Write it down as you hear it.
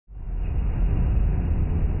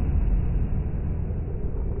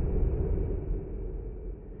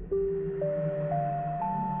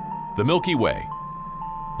The Milky Way,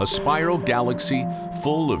 a spiral galaxy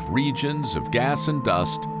full of regions of gas and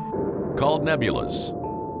dust called nebulas,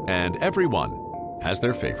 and everyone has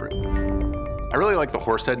their favorite. I really like the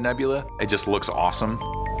Horsehead Nebula. It just looks awesome.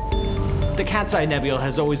 The Cat's Eye Nebula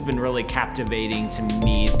has always been really captivating to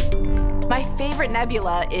me. My favorite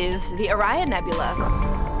nebula is the Orion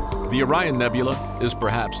Nebula. The Orion Nebula is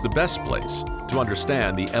perhaps the best place to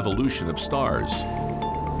understand the evolution of stars.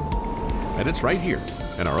 And it's right here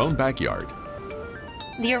in our own backyard.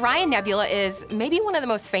 The Orion Nebula is maybe one of the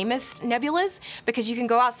most famous nebulas because you can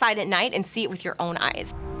go outside at night and see it with your own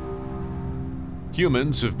eyes.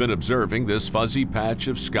 Humans have been observing this fuzzy patch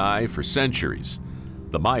of sky for centuries.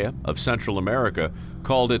 The Maya of Central America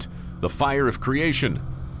called it the fire of creation.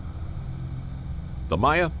 The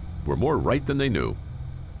Maya were more right than they knew.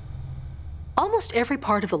 Almost every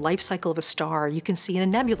part of the life cycle of a star you can see in a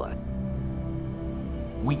nebula.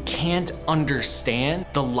 We can't understand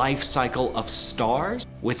the life cycle of stars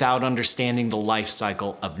without understanding the life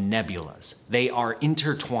cycle of nebulas. They are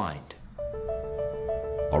intertwined.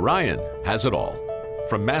 Orion has it all,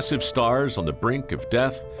 from massive stars on the brink of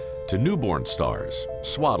death to newborn stars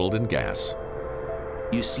swaddled in gas.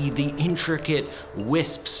 You see the intricate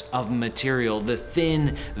wisps of material, the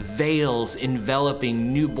thin veils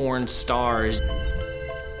enveloping newborn stars,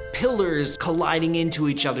 pillars colliding into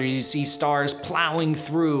each other. You see stars plowing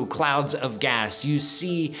through clouds of gas. You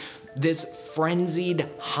see this frenzied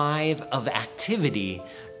hive of activity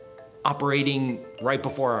operating right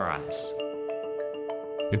before our eyes.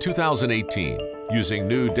 In 2018, using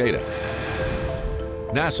new data,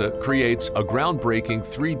 NASA creates a groundbreaking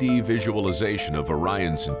 3D visualization of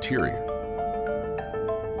Orion's interior.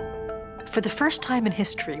 For the first time in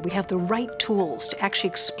history, we have the right tools to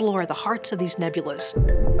actually explore the hearts of these nebulas.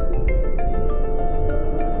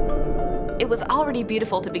 It was already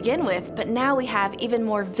beautiful to begin with, but now we have even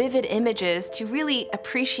more vivid images to really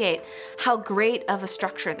appreciate how great of a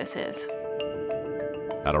structure this is.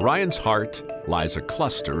 At Orion's heart lies a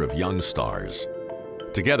cluster of young stars.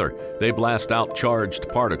 Together, they blast out charged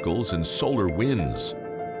particles in solar winds,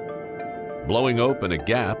 blowing open a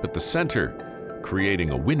gap at the center, creating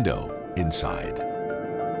a window inside.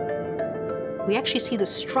 We actually see the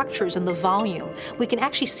structures and the volume. We can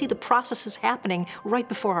actually see the processes happening right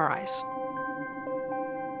before our eyes.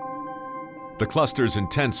 The cluster's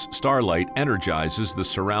intense starlight energizes the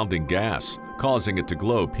surrounding gas, causing it to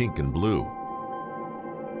glow pink and blue.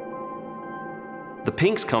 The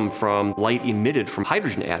pinks come from light emitted from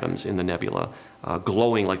hydrogen atoms in the nebula,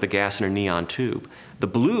 glowing like the gas in a neon tube. The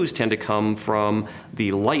blues tend to come from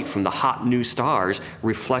the light from the hot new stars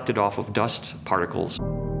reflected off of dust particles.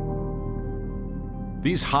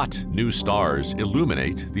 These hot new stars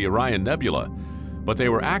illuminate the Orion Nebula, but they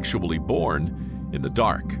were actually born in the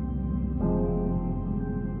dark.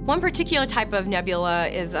 One particular type of nebula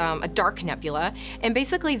is a dark nebula, and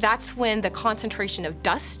basically that's when the concentration of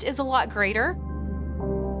dust is a lot greater.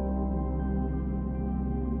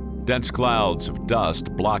 Dense clouds of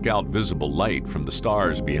dust block out visible light from the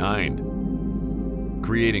stars behind,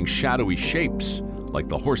 creating shadowy shapes like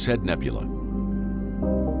the Horsehead Nebula.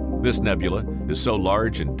 This nebula is so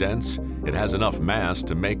large and dense, it has enough mass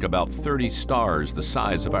to make about 30 stars the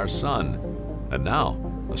size of our sun. And now,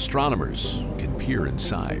 astronomers can peer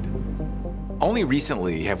inside. Only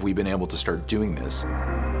recently have we been able to start doing this,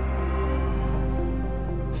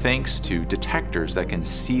 thanks to detectors that can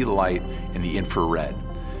see light in the infrared.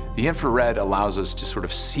 The infrared allows us to sort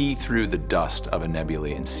of see through the dust of a nebula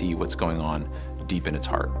and see what's going on deep in its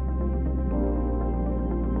heart.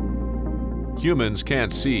 Humans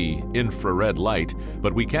can't see infrared light,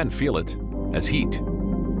 but we can feel it as heat.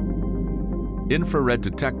 Infrared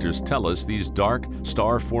detectors tell us these dark,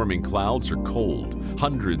 star-forming clouds are cold,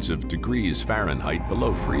 hundreds of degrees Fahrenheit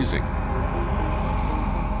below freezing.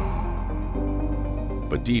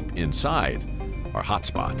 But deep inside are hot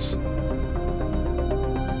spots.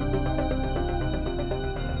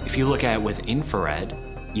 If you look at it with infrared,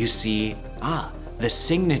 you see, the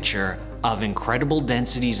signature of incredible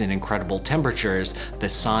densities and incredible temperatures, the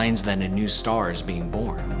signs that a new star is being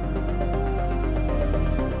born.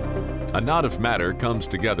 A knot of matter comes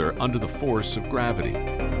together under the force of gravity.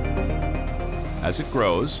 As it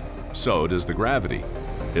grows, so does the gravity.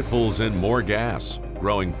 It pulls in more gas,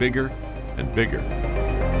 growing bigger and bigger.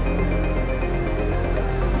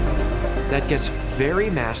 That gets very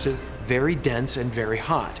massive, very dense, and very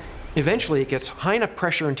hot. Eventually, it gets high enough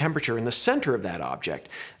pressure and temperature in the center of that object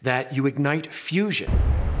that you ignite fusion.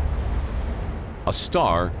 A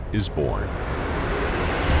star is born.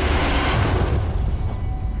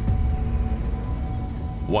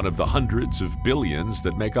 One of the hundreds of billions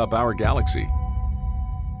that make up our galaxy.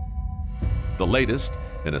 the latest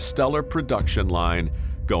in a stellar production line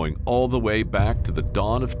going all the way back to the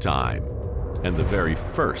dawn of time and the very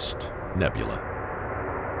first nebula.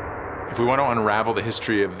 If we want to unravel the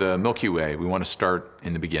history of the Milky Way, we want to start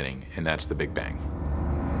in the beginning, and that's the Big Bang.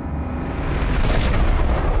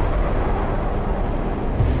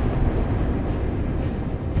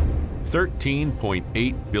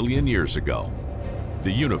 $13.8 billion years ago,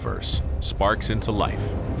 the universe sparks into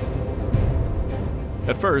life.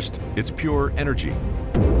 At first, it's pure energy.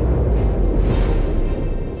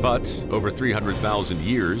 But over 300,000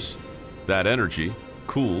 years, that energy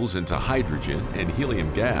cools into hydrogen and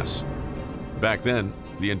helium gas. Back then,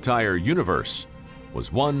 the entire universe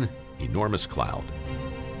was one enormous cloud.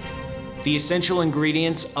 The essential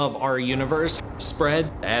ingredients of our universe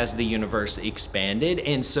spread as the universe expanded,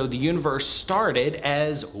 and so the universe started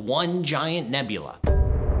as one giant nebula.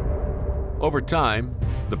 Over time,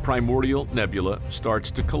 the primordial nebula starts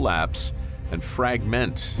to collapse and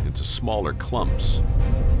fragment into smaller clumps.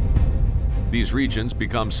 These regions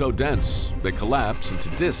become so dense, they collapse into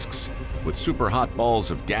disks with superhot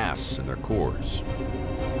balls of gas in their cores.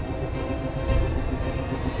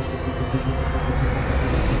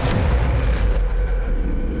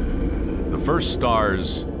 The first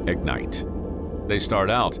stars ignite. They start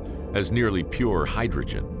out as nearly pure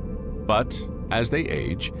hydrogen, but as they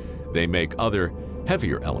age, they make other,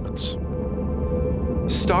 heavier elements.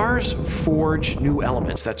 Stars forge new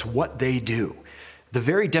elements. That's what they do. The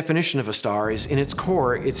very definition of a star is, in its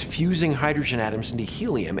core, it's fusing hydrogen atoms into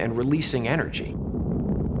helium and releasing energy.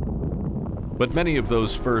 But many of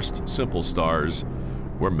those first simple stars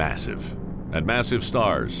were massive, and massive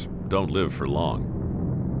stars don't live for long.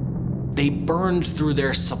 They burned through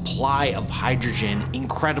their supply of hydrogen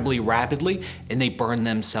incredibly rapidly, and they burned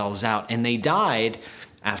themselves out, and they died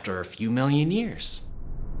after a few million years.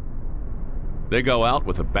 They go out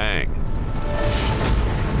with a bang.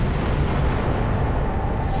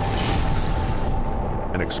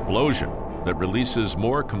 An explosion that releases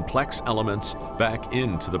more complex elements back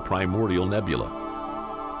into the primordial nebula.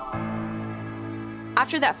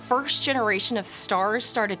 After that first generation of stars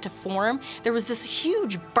started to form, there was this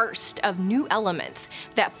huge burst of new elements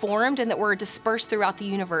that formed and that were dispersed throughout the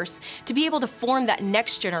universe to be able to form that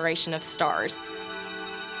next generation of stars.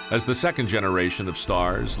 As the second generation of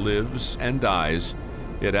stars lives and dies,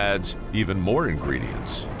 it adds even more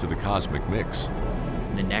ingredients to the cosmic mix.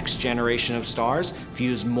 The next generation of stars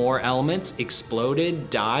fused more elements, exploded,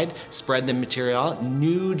 died, spread the material out,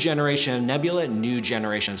 new generation of nebula, new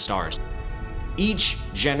generation of stars. Each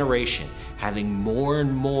generation having more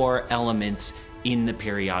and more elements in the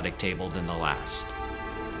periodic table than the last.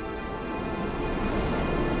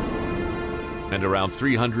 And around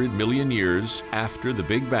 300 million years after the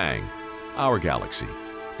Big Bang, our galaxy,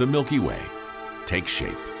 the Milky Way, takes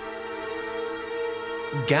shape.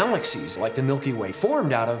 Galaxies like the Milky Way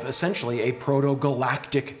formed out of essentially a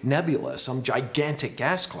proto-galactic nebula, some gigantic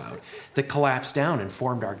gas cloud that collapsed down and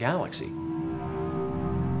formed our galaxy.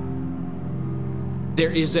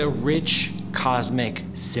 There is a rich cosmic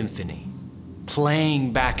symphony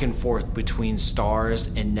playing back and forth between stars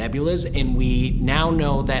and nebulas, and we now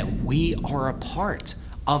know that we are a part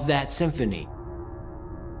of that symphony.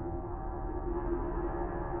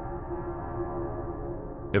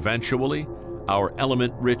 Eventually, our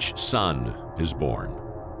element-rich sun is born.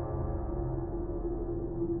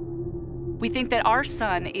 We think that our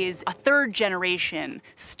sun is a third-generation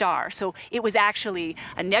star. So it was actually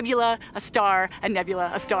a nebula, a star, a nebula,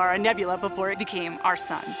 a star, a nebula before it became our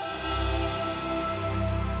sun.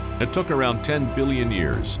 It took around 10 billion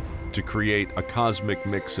years to create a cosmic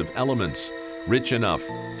mix of elements rich enough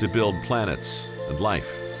to build planets and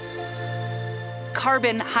life.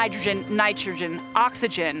 Carbon, hydrogen, nitrogen,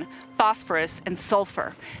 oxygen, phosphorus, and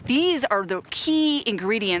sulfur. These are the key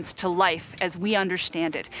ingredients to life as we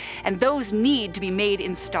understand it, and those need to be made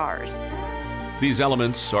in stars. These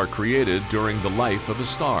elements are created during the life of a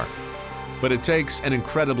star, but it takes an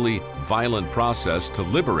incredibly violent process to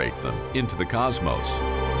liberate them into the cosmos.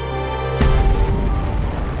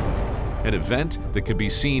 An event that can be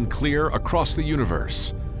seen clear across the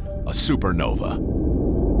universe, a supernova.